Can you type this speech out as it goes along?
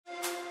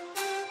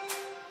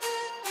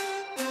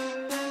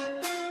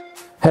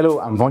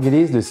Hello, I'm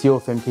Vangelis, the CEO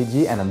of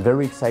MKG, and I'm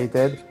very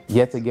excited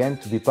yet again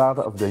to be part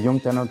of the Young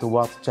Talent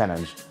Awards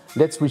Challenge.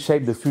 Let's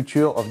reshape the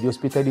future of the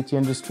hospitality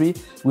industry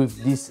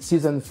with this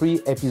Season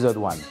 3, Episode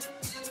 1.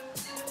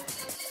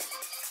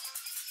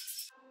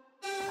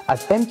 At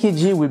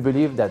MKG, we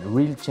believe that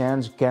real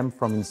change came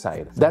from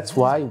inside. That's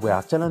why we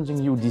are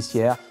challenging you this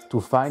year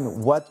to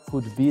find what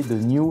could be the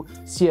new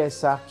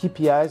CSR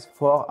KPIs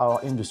for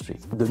our industry.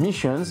 The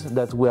missions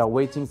that we are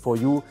waiting for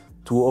you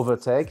to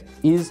overtake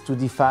is to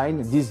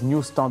define this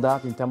new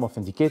standard in terms of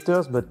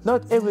indicators, but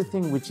not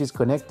everything which is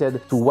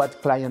connected to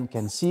what client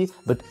can see,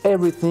 but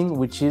everything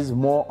which is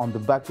more on the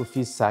back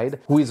office side,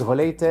 who is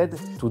related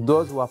to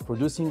those who are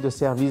producing the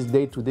service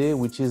day to day,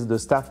 which is the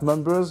staff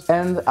members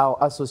and our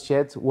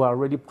associates who are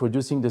really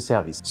producing the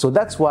service. So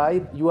that's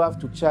why you have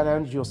to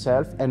challenge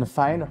yourself and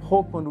find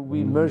how can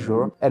we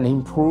measure and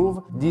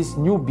improve this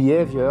new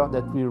behavior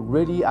that will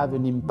really have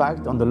an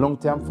impact on the long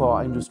term for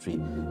our industry.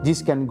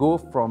 This can go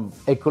from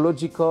ecological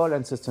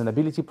and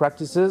sustainability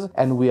practices,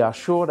 and we are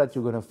sure that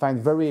you're going to find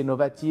very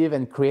innovative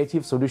and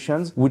creative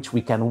solutions which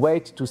we can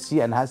wait to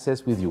see and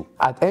assess with you.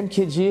 At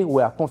MKG,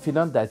 we are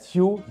confident that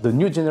you, the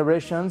new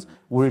generations,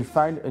 will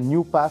find a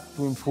new path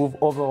to improve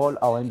overall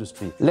our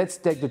industry. Let's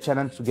take the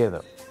challenge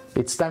together.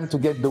 It's time to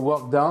get the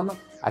work done.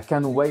 I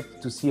can't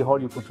wait to see all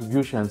your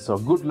contributions. So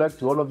good luck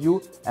to all of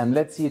you, and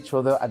let's see each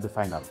other at the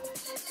final.